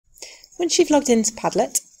Once you've logged into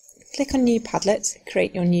Padlet, click on New Padlet,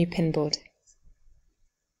 create your new pinboard.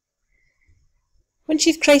 Once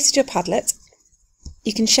you've created your Padlet,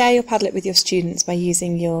 you can share your Padlet with your students by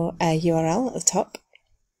using your URL at the top,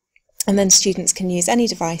 and then students can use any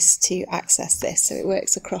device to access this, so it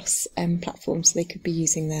works across platforms, so they could be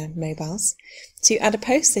using their mobiles. To add a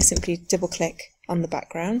post, they simply double click on the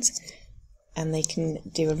background and they can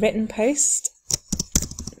do a written post,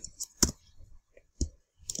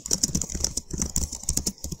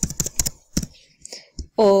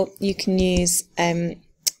 or you can use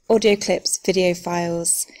audio clips, video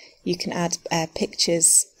files. You can add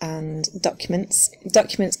pictures and documents.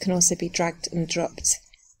 Documents can also be dragged and dropped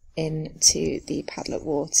into the Padlet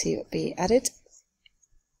wall to be added.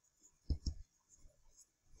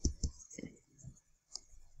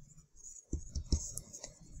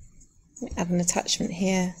 Add an attachment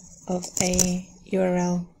here of a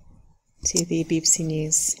URL to the BBC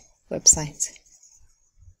News website.